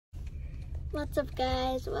What's up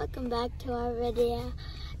guys, welcome back to our video.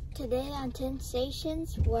 Today on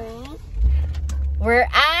Tinsations, we're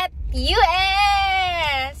at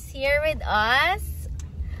US. Here with us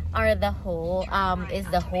are the whole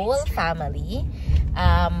family.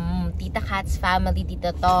 Tita Kat's family,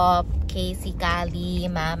 Tita Top, Casey, Kali,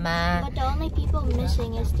 Mama. But the only people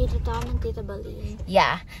missing is Tita Tom and Tita Bali.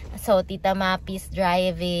 Yeah. So Tita Mapi's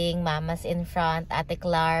driving, Mama's in front, Ate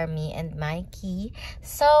Clar, me and Mikey.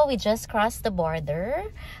 So we just crossed the border.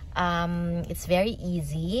 It's very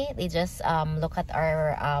easy. They just look at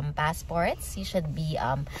our passports. You should be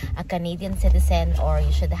a Canadian citizen or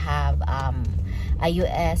you should have a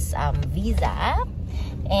US visa.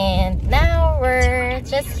 And now we're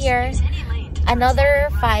just here. Another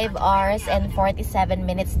 5 hours and 47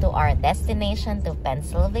 minutes to our destination, to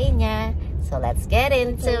Pennsylvania. So let's get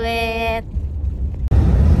into it.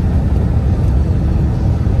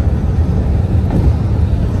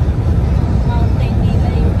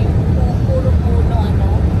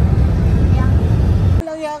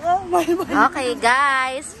 Okay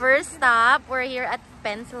guys, first stop, we're here at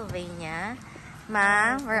Pennsylvania.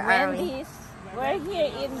 Ma, where are we? We're here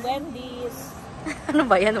in Wendy's. Ano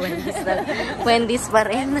ba yan? Wendy's na. Wendy's pa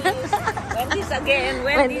rin. Wendy's again.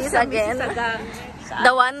 Wendy's again.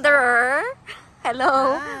 The Wanderer.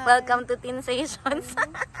 Hello. Hi. Welcome to Tinsations.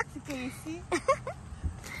 Si Casey.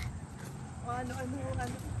 Ano.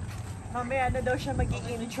 Mamaya na daw siya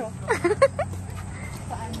mag-i-intro.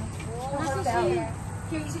 Paano?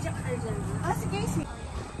 Si Casey.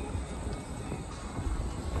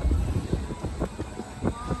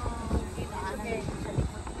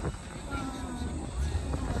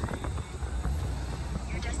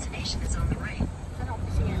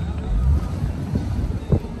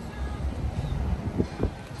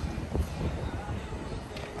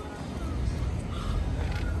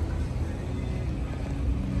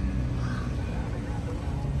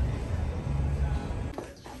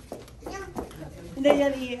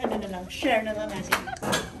 Hindi yan ano na lang, share na lang natin.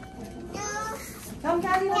 Come,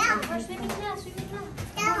 Daddy, let's swimming na.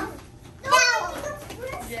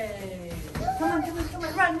 Yay! Come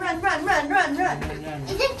on, run!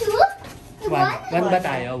 Is it two? One ba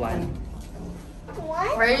tayo? One?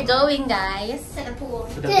 Where are you going, guys? To the pool.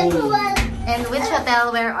 And which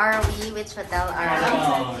hotel? Where are we? Which hotel are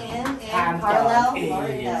we?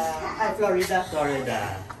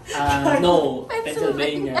 Florida. No,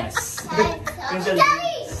 Pennsylvania.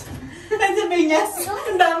 Pennsylvania's.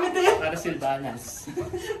 Ang dami to yun. Para Silvanas.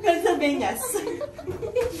 Pennsylvania's.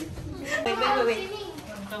 Wait.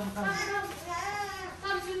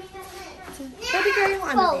 Pwede kayong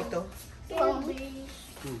ano dito?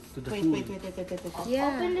 To the pool. Wait.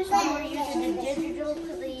 Yeah.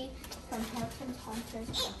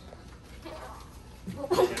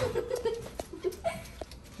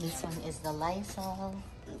 This one is the Lysol.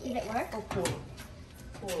 Did it work? Oh, pool.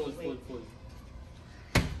 Pool.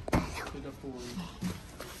 To the pool.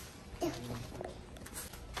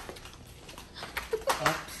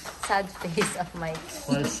 Sad face of Mike.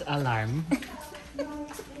 False alarm.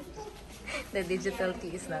 The digital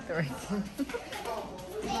key is not working.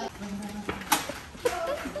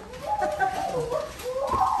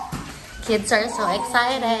 Kids are so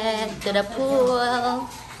excited to the pool.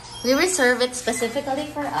 We reserve it specifically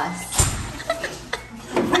for us.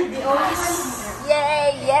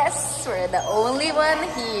 Yay! Yes! We're the only one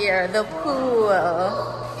here. The pool.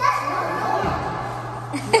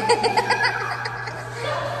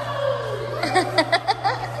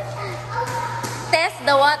 Test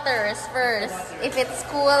the waters first. If it's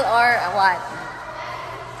cool or what.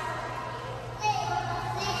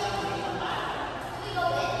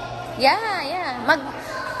 Yeah.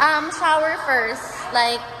 Shower first.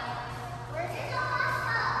 Like.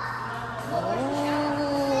 Ooh.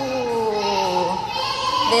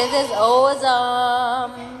 This is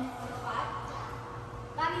awesome.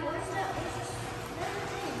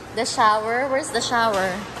 The shower? Where's the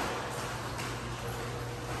shower?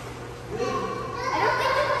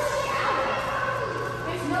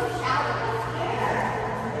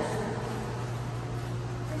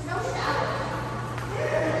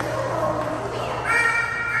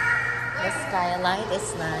 Skylight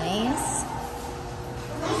is nice.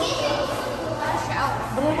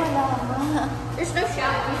 There's no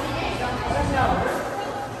shower.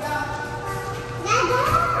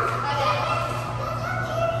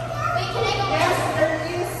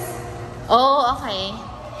 Oh, okay.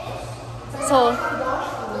 So,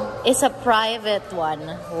 it's a private one.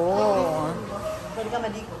 Oh.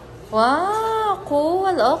 Wow,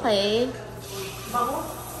 cool. Okay.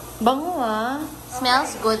 Bango ah.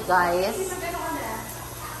 Smells good, guys.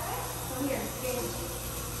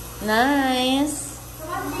 Nice.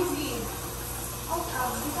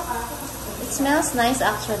 It smells nice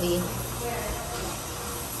actually.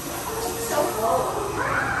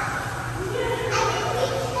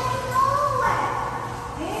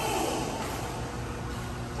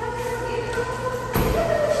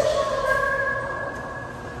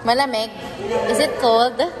 Malamig? Is it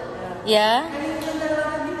cold? Yeah?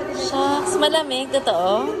 Shucks, malamig.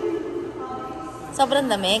 Totoo? Sobrang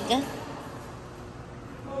lamig.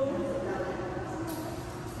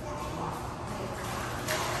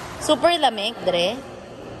 Super lamig, Dre.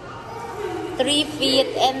 3 feet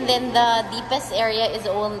and then the deepest area is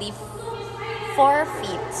only 4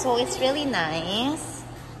 feet. So it's really nice.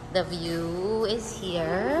 The view is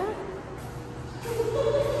here.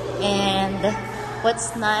 And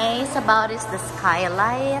what's nice about is the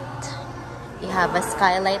skylight. You have a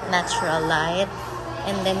skylight, natural light.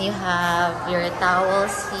 And then you have your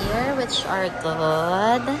towels here, which are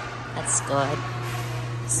good. That's good.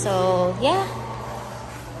 So, yeah.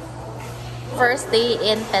 First day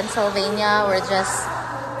in Pennsylvania,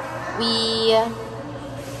 we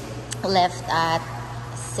left at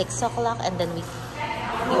 6 o'clock and then we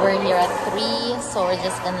were here at 3, so we're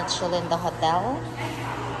just gonna chill in the hotel.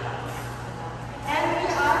 And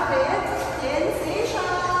we are with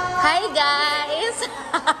Tinsations. Hi guys!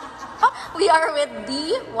 We are with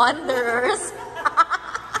the Wanderers.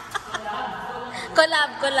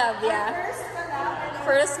 collab, yeah.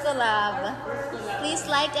 First collab. Please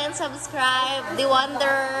like and subscribe The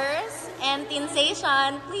Wanderers and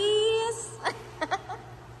Tinsation, please.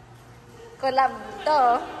 Collab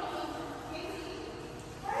to.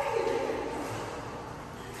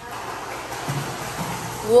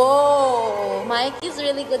 Whoa, Mikey's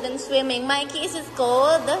really good in swimming. Mikey, is it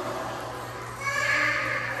cold?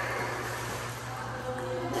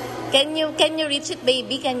 Can you reach it,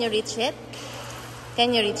 baby? Can you reach it?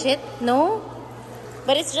 Can you reach it? No?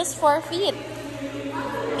 But it's just 4 feet.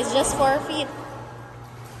 It's just 4 feet.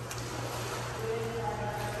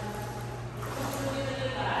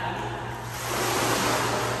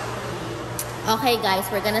 Okay, guys,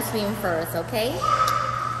 we're gonna swim first, okay?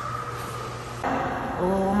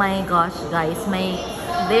 Oh my gosh, guys,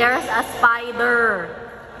 there's a spider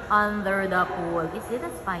under the pool. Is it a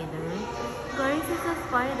spider? Guys, it's a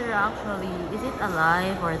spider actually. Is it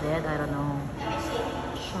alive or dead? I don't know.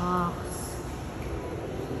 Shucks.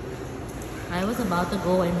 I was about to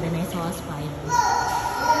go and then I saw a spider.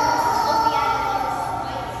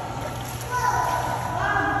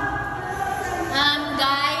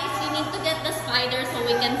 Guys, you need to get the spider so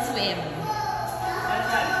we can swim.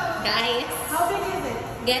 Guys. How big is it?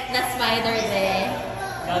 Get the spider, Dre.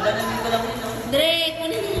 Dre,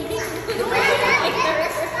 kunin mo.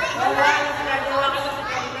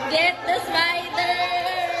 Get the spider!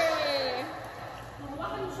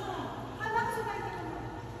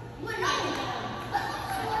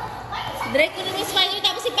 Dre, kunin mo yung spider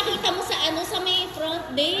tapos ipakita mo sa sa may front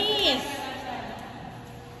desk.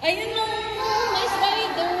 Ayun na, may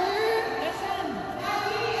spider.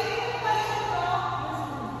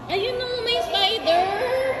 Ayun na, may spider.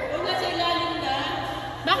 Nasa ilalim na.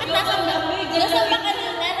 Bakit nasan ba kanina?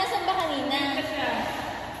 Nasan ba kanina?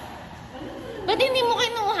 Ba't hindi mo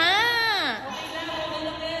kinuha?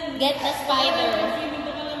 Get the spider.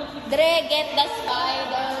 Dre, get the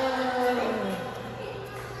spider.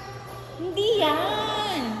 Hindi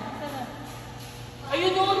yan.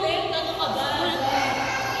 Ayun doon eh. Ano ka ba?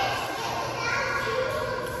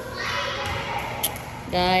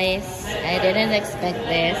 Guys, I didn't expect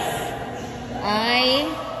this.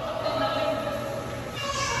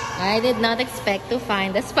 I did not expect to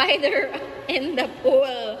find a spider in the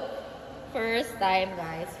pool. First time,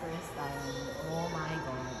 guys. First time. Oh my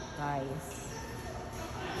god, guys.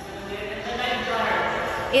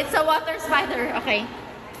 It's a water spider. Okay.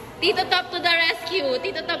 Tito Top to the rescue.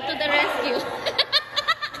 Tito Top to the rescue.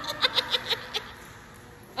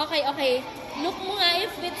 Okay, okay. Look mo nga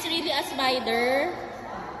if it's really a spider.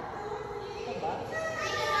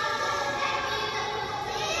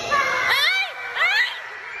 Ay! Ay!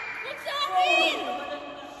 What's happening?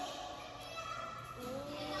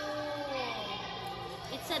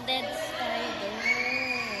 It's a dead spider.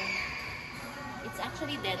 It's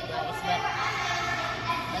actually dead, guys, but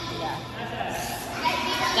yeah.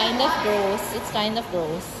 It's kind of gross. It's kind of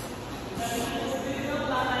gross.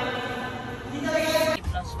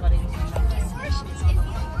 Plus pa rin diba?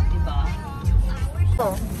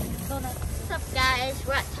 What's up, guys?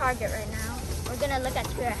 We're at Target right now. We're gonna look at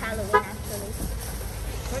your Halloween, actually.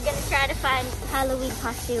 We're gonna try to find Halloween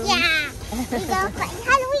costumes. Yeah, we're gonna find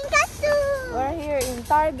Halloween costume. We're here in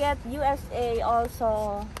Target, USA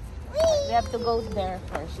also. We have to go there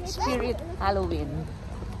first. Spirit Halloween.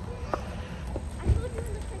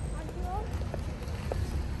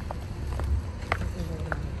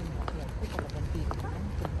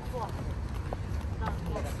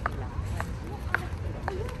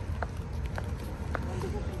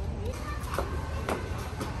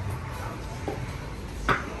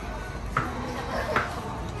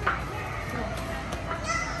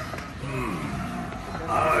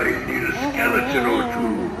 I need a skeleton or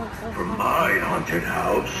two for my haunted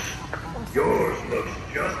house. Yours looks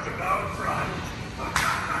just about right.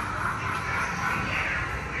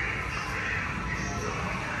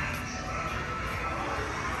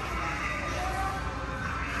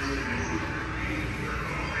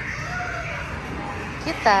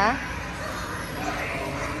 Kita.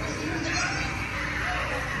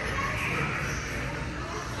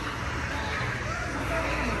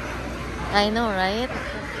 I know, right?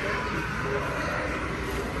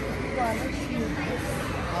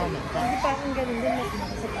 Oh my God. Parang ganun din.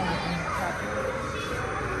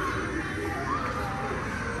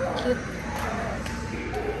 Cute.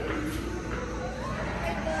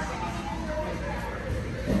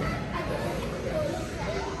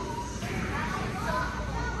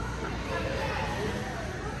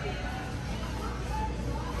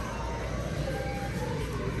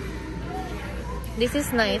 This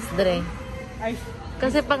is nice, Dre.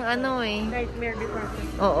 Kasi pang ano eh. Nightmare department.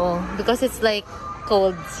 Oo. Because it's like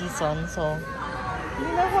cold season, so.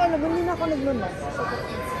 Hindi na ako alam, hindi na ako naglunas.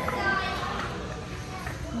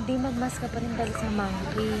 Hindi, magmas ka pa rin dahil sa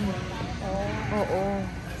monkey. Oo.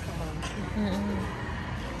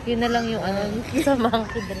 Yun na lang yung ano, sa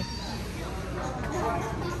monkey, Dre.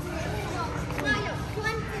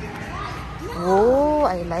 Oh,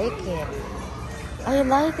 I like it. I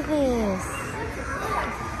like this.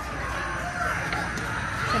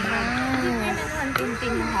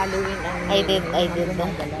 Tintin yung Halloween ang... I did. I did.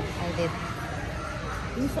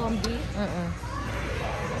 Yung zombie?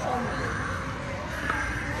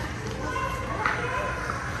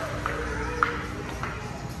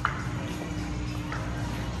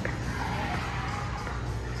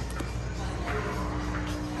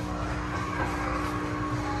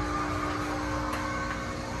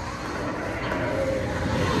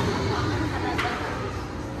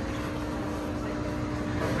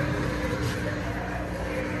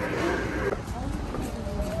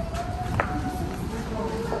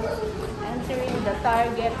 Entering the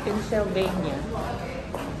Target, Pennsylvania.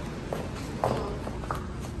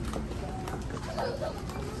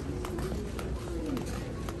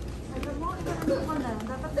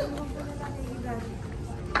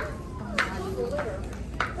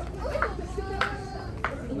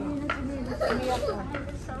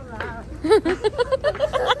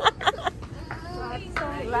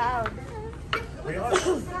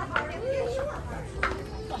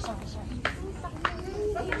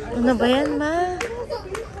 Ano ba yan, ma?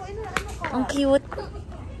 Ang cute.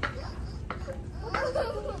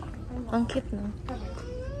 Ang cute, no?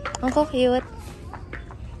 Ang cute.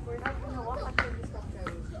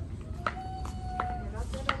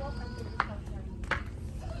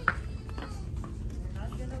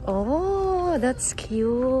 Oh, that's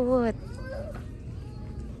cute.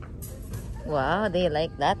 Wow, do you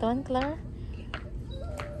like that one, Clara?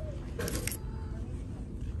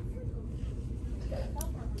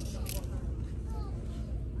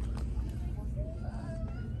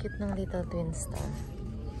 Cute ng Little Twin Star.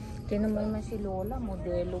 Tinamay na si Lola,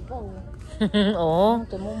 modelo pa oh. Oo.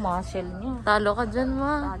 Ito mo, muscle niya. Talo ka dyan,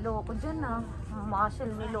 ma. Talo ako dyan ah. Ang muscle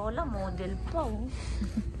ni Lola, model pa oh.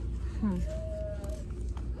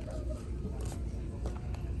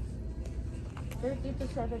 30 to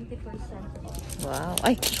 70% off. Wow.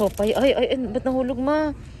 Ay, sopay. Ay, ba't nahulog, ma?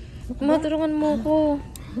 Ma, tulungan mo ko.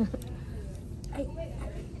 Ay.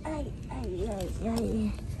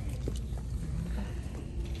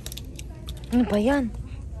 Ano ba yan?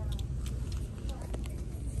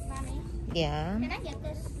 Mommy, Yeah. can I get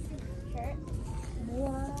this shirt?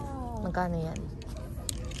 Wow. Magkano yan?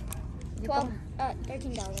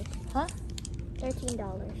 $13. Huh? $13.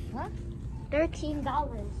 Huh? $13.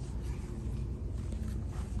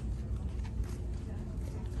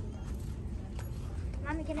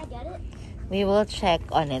 Mommy, can I get it? We will check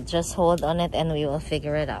on it. Just hold on it and we will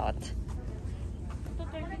figure it out.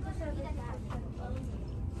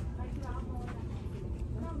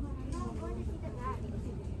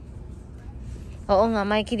 Oo nga,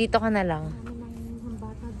 Mikey, dito ka na lang.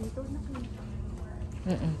 Bata dito na.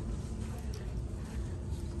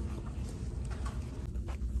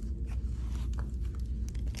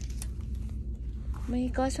 My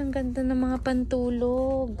gosh, ang ganda ng mga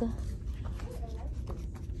pantulog.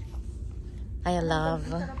 I love.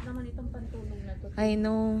 I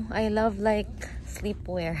know. I love like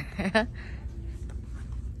sleepwear.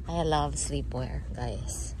 I love sleepwear,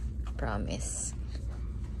 guys. Promise.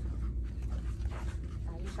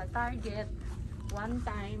 Tayo sa Target. One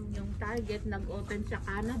time, yung Target nag-open sa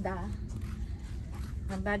Canada.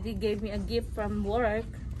 Somebody gave me a gift from work,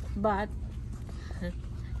 but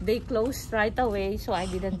they closed right away, so I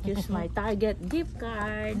didn't use my Target gift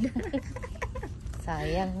card.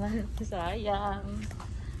 Sayang man. Sayang.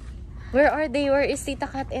 Where are they? Where is Tita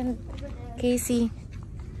Kat and Casey?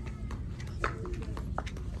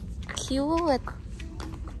 Cute.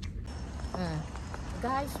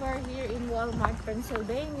 Guys, we're here in Walmart,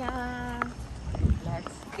 Pennsylvania.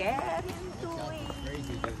 Let's get into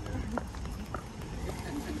it.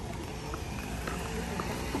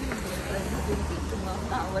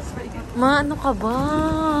 Ma, ano ka ba?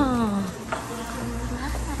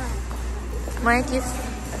 Marquis.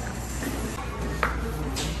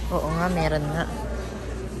 Oo nga, meron nga.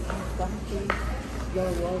 Welcome to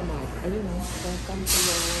your Walmart. Ayun o, welcome to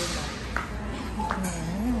your Walmart.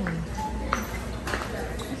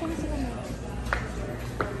 Saan sila na?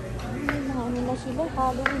 May mga ano na sila,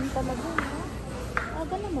 Halloween talaga.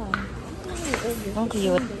 Aga naman. Ang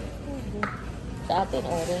cute. Sa atin,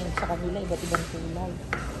 orange. Sa kanila, iba't ibang kulay.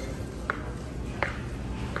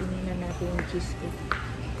 Tingnan natin yung cheesecake.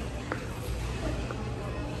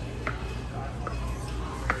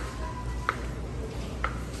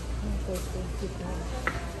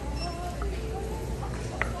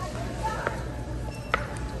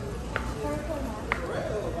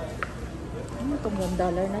 Ano itong $1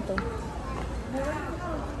 na to?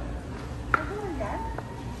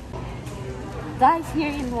 Guys,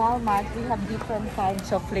 here in Walmart, we have different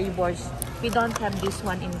kinds of flavors. We don't have this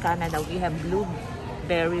one in Canada. We have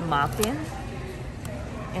blueberry muffin.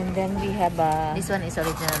 And then we have This one is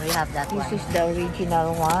original. We have that one. this is the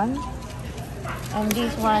original one. And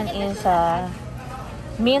this one is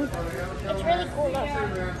mint It's really cool. Look.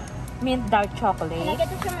 mint dark Can I chocolate. get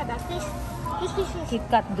this from my bag, please? Please. Kit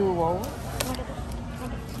Kat Duo.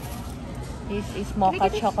 This is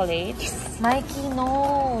mocha chocolate. Mikey,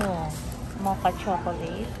 no. Mocha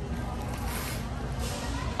chocolate.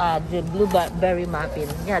 The blueberry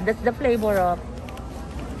muffin. Yeah, that's the flavor of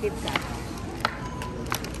Kit Kat.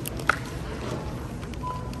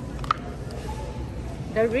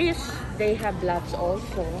 The Reese, they have lots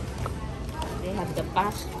also. They have the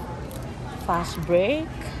fast break.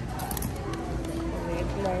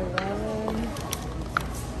 Regular one.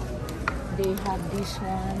 They have this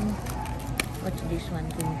one. What's this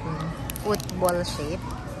one? Football shape.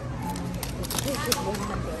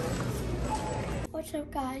 What's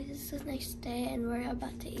up, guys? It's a nice day and we're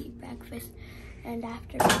about to eat breakfast, and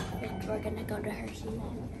after breakfast we're gonna go to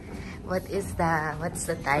Hersheyland. What's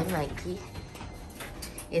the time, Mikey?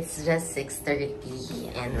 It's just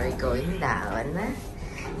 6:30 and we're going down.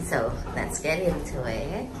 So let's get into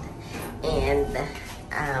it. And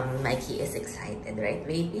Mikey is excited, right,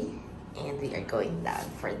 baby? And we are going down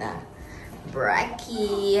for the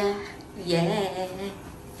brekkie. Yeah.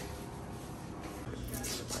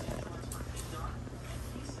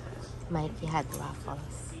 Mikey had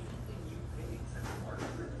waffles.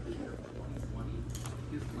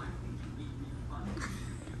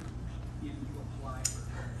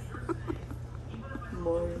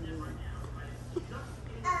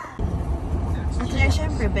 At kaya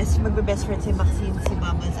syempre, magbe-best friend si Maxine, si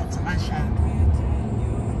Mama at saka siya.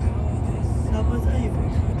 Tapos ayun.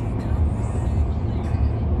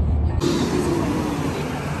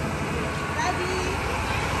 Daddy!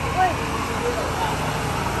 Wait!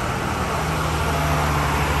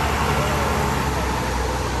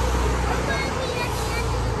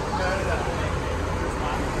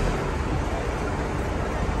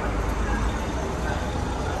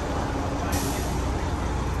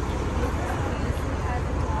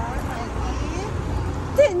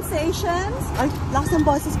 Tinsations! Ay, lakas ng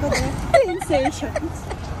boses ko din. Tinsations!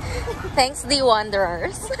 Thanks, the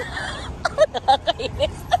Wanderers.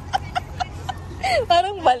 Nakakainis.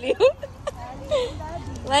 Parang baliw.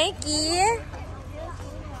 Mikey!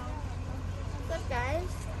 What's up,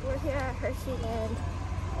 guys? We're here at Hersheyland,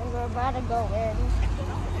 and we're about to go in.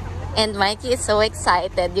 And Mikey is so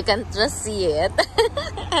excited. You can just see it.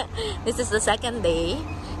 This is the second day.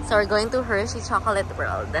 So we're going to Hershey Chocolate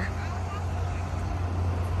World.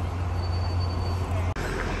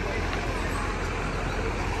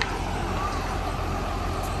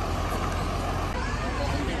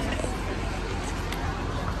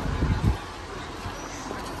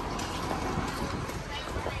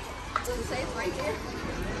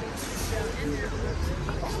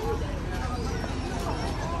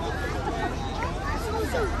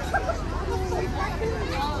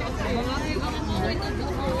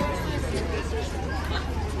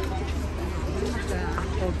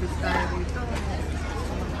 Focus tayo dito.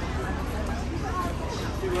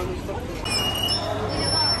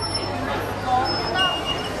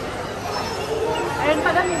 Ayun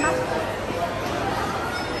pala, may mask.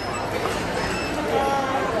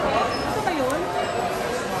 Ito ba yun?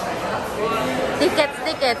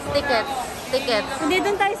 Tickets. Hindi,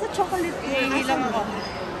 doon tayo sa chocolate. Hihingi lang ako.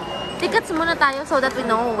 Tickets muna tayo so that we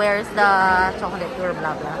know where's the chocolate tour,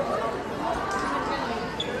 blah blah.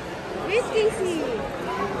 Where's Casey?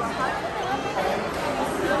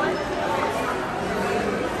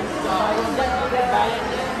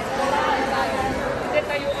 Hindi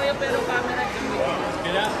tayo kayo pero camera kami.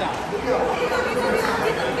 Pilasa.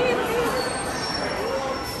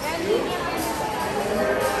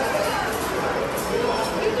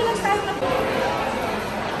 Dito lang tayo na.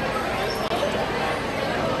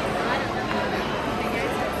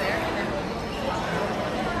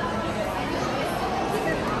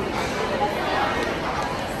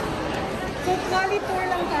 So, quality tour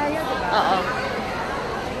lang tayo, diba? Oo.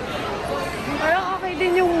 Parang okay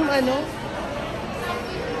din yung ano.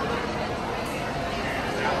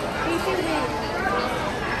 Casey din.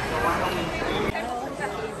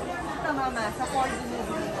 Mama, sa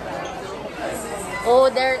Oh,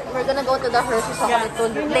 we're gonna go to the Hershey chocolate tour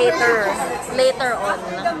later on.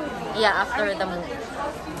 Yeah, after the movie.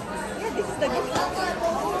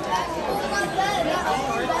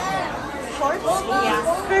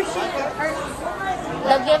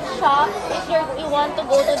 The gift shop, if you want to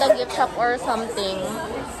go to the gift shop or something,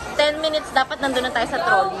 10 minutes dapat nandun na tayo sa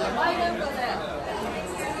trolley.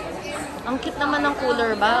 Ang cute naman ng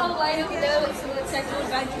cooler bag.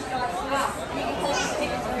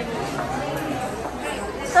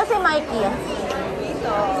 So si Mikey.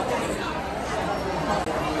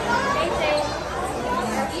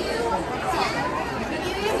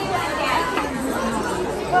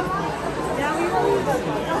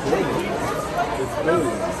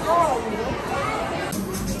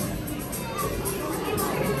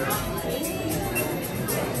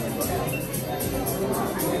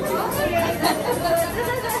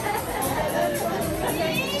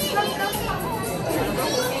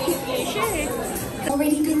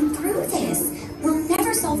 Already been through this. We'll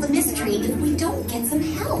never solve the mystery if we don't get some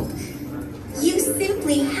help. You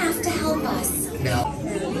simply have to help us. No.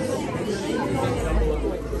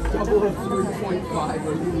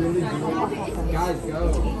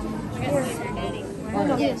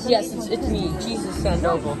 Yes, it's me, Jesus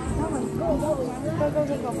Sandoval.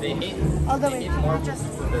 All the way.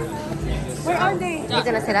 Where are they? Dito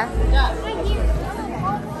na sila?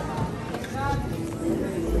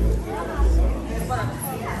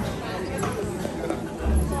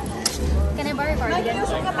 Can I borrow your cardigan?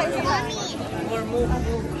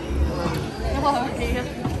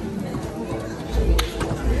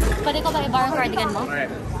 Pwede ko ba i-borrow yung cardigan mo?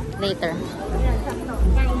 Later.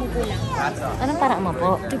 Para umupo lang. Anong para mo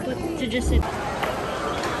po? To just sit.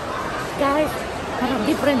 Guys, parang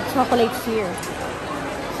different chocolates here.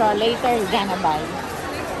 So later, we're gonna buy.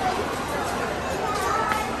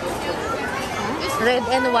 Red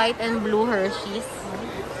and white and blue Hershey's.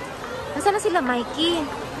 Nasaan na sila, Mikey?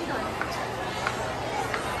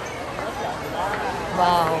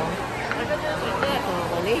 Wow.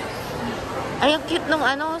 Ay, ang cute nung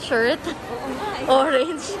shirt.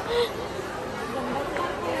 Orange.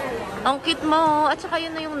 Ang cute mo. At saka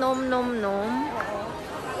yun na yung nom nom nom.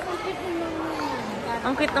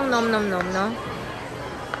 Ang cute ng nom nom nom, no?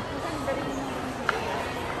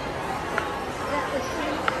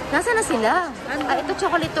 Nasaan na sila? Ah, ito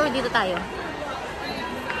chocolate tour. Dito tayo.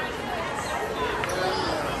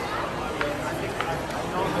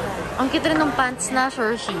 Ang cute rin ng pants na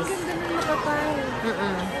Hershey's.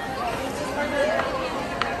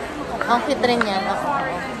 Ang cute rin yan.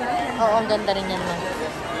 Oo, ang ganda rin yan, ma.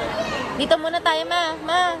 Dito muna tayo, ma.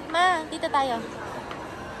 Ma, dito tayo.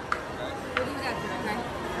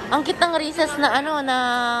 Ang cute ng recess na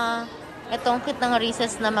ito, ang cute ng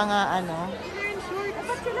recess na mga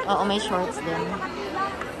Oo, may shorts din.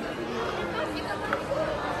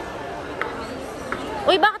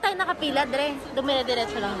 Uy, bakit tayo nakapila, Dre?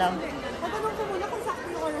 Dumire-diretso lang daw. Tatanong ko muna kung sakto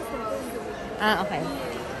yung oras nito. Ah, okay.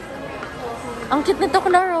 Ang cute nito,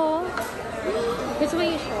 Claro. Gusto mo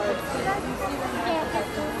yung shorts?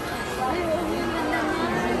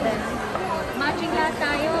 Matching lahat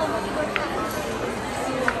tayo.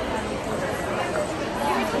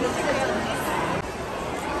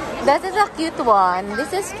 That is a cute one.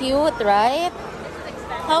 This is cute, right?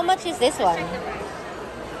 How much is this one?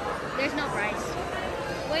 There's no price.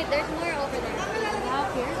 Wait, there's more over there.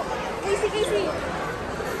 Out here? Casey!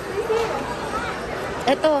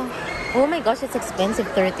 Ito. Oh my gosh, it's expensive.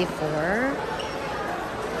 34.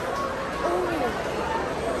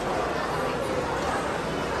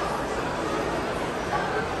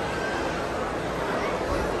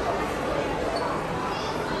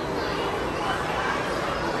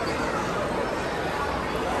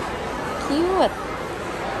 Cute.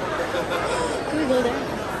 Can we go there?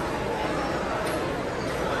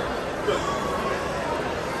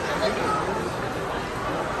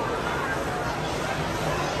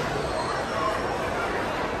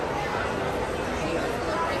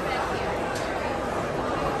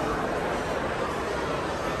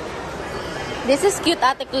 This is cute,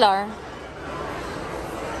 Ate Clar.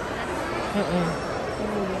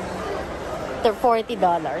 They're $40.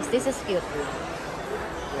 This is cute.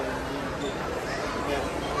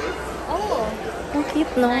 Oh. Ang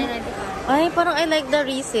cute, no? Ay, parang I like the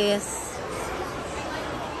Reese's.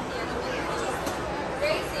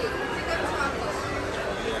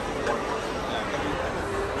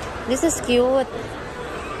 This is cute.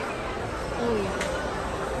 Oh, yeah.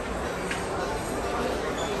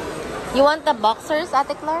 You want the boxers,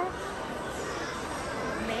 Ate Clar?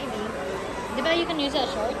 Maybe. Diba you can use it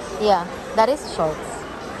as shorts? Yeah, that is shorts.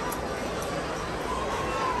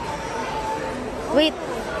 Wait,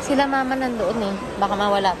 sila mama nandoon eh. Baka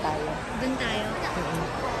mawala tayo. Dun tayo.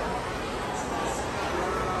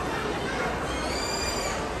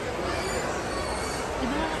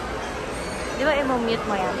 Diba i-mute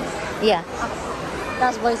mo yan? Yeah.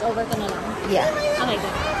 Tapos voice over ka na lang? Yeah. Okay,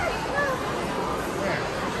 good.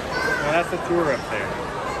 Well, that's the tour up there.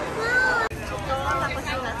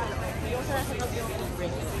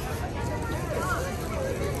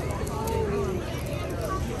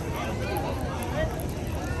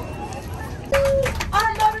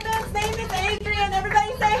 Our government's name is Adrian.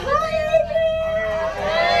 Everybody say hi,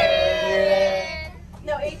 Adrian.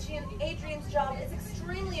 No, Adrian's job is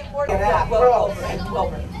extremely important.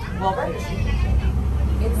 Wilbur.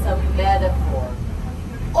 It's a metaphor.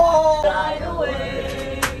 Oh, Died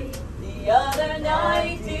away the other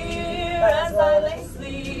night, dear, as I lay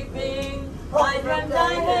sleeping. I dreamt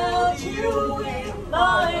I held you in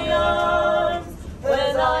my arms.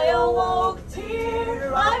 When I awoke,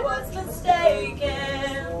 dear, I was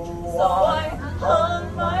mistaken. So I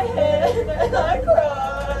hung my head and I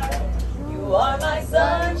cried. You are my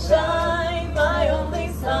sunshine, my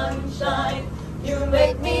only sunshine. You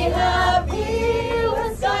make me happy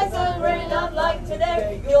when skies are gray, not like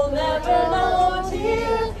today. You'll never know,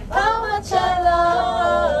 dear, how much I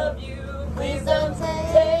love you. Please don't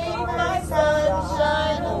take my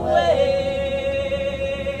sunshine away.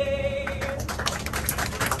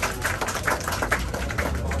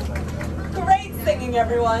 great singing,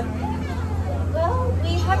 everyone. Well,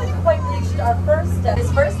 we haven't quite reached our first step.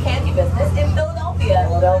 His first candy business in Philadelphia.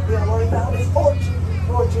 Where about is fortune.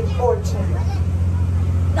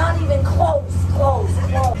 Not even close. Your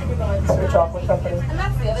chocolate company. And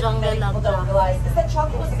that's the other thing that people don't realize is that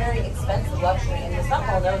chocolate was a very expensive luxury and was not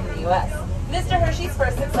well known in the U.S. Mr. Hershey's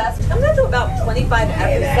first success comes out to about 25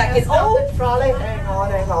 every second. Oh, the trolley. Hang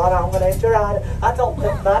on. I'm going to try it. I don't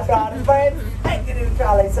think my trolley, friend. Hang it in the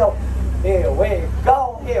trolley. So, here we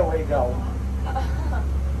go. Here we go.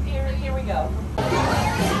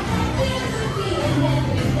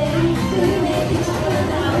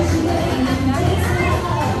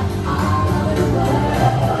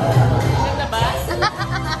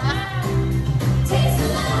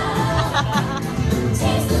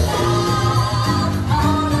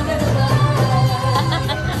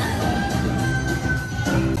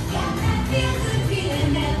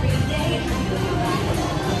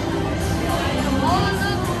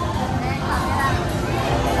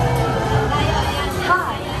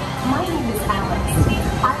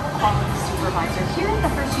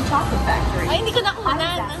 Chocolate factory. Ay, hindi ko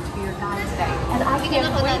nakunan. I'm to be your guide today, and I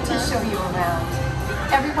can't wait to show you around.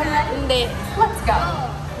 Everyone ready? Hindi. Let's go.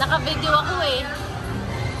 Naka-video ako eh.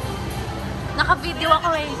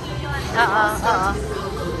 Oo.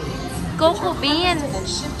 Cocoa beans. And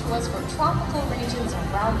shipped to us from tropical regions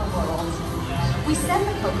around the world. We send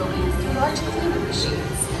the cocoa beans through large cleaning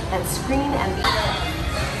machines and screen and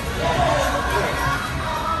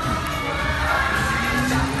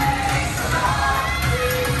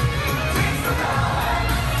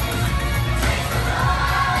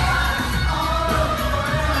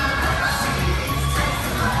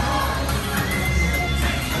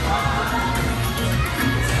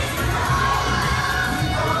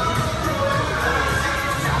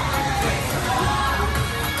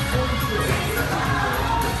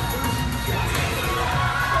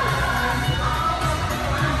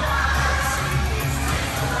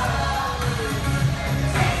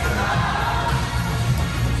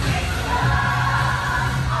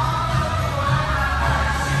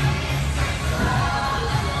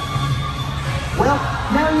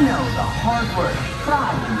work,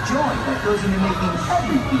 pride, and joy that goes into making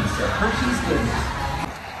every piece of Hershey's goodness.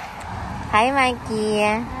 Hi, Mikey.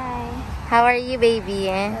 Hi. How are you,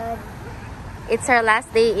 baby? Good. It's our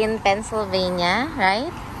last day in Pennsylvania,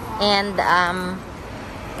 right? And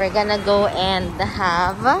we're gonna go and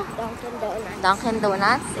have Dunkin'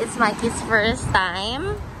 Donuts. It's Mikey's first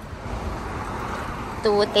time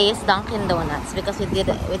to taste Dunkin' Donuts because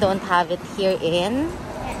we don't have it here in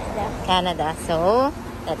Canada. So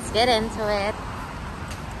let's get into it.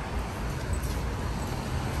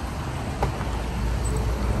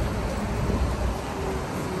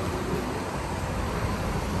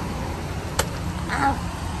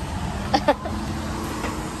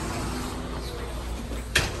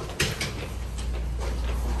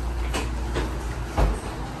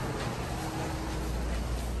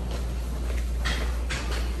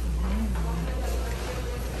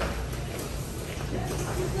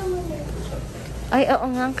 Ay, oo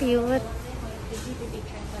nga, cute.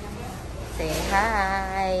 Say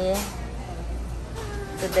hi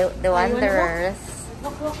to the Wanderers.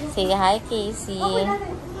 Say hi, Casey.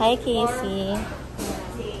 Hi, Casey.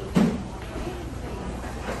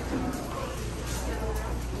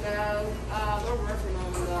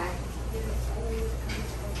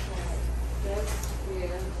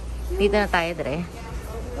 Dito na tayo, Dre.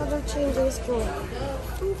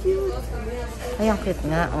 Ay, ang cute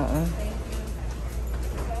nga, oo.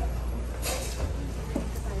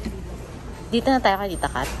 Dito na tayo kay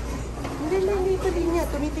Tita Kat. Hindi ito din niya.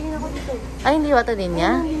 Tumitingin ako dito. Ay, hindi ba ito din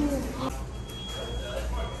niya?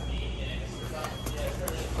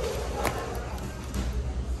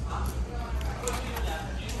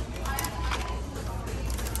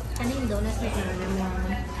 Ano yung donuts na kailangan mo?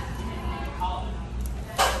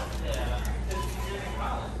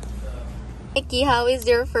 Nikki, how is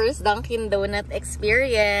your first Dunkin' Donut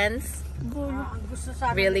experience?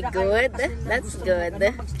 Really good? That's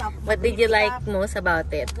good. What did you like most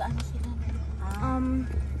about it?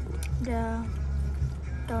 The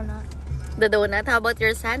donut. The donut? How about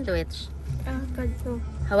your sandwich? Good too.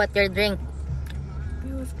 How about your drink?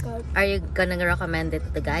 It was good. Are you gonna recommend it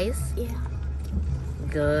to the guys? Yeah.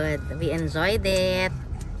 Good. We enjoyed it.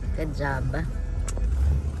 Good job.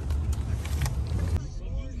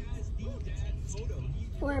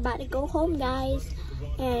 We're about to go home, guys.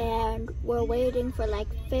 And we're waiting for like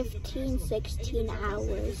 15-16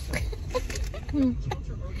 hours.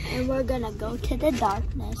 And we're gonna go to the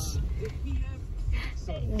darkness.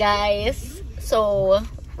 Guys, so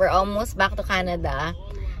we're almost back to Canada.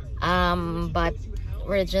 But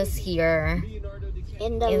we're just here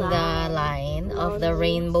In the line of the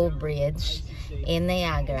Rainbow Bridge in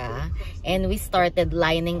Niagara. And we started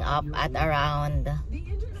lining up at around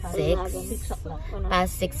 6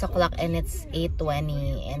 o'clock, and it's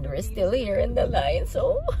 8:20 and we're still here in the line.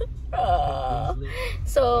 So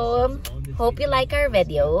hope you like our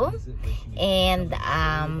video, and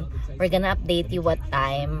we're gonna update you what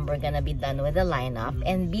time we're gonna be done with the lineup.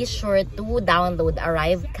 And be sure to download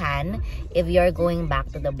Arrive Can if you're going back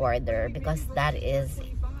to the border, because that is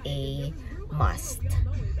a must.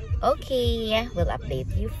 Okay, we'll update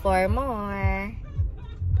you for more.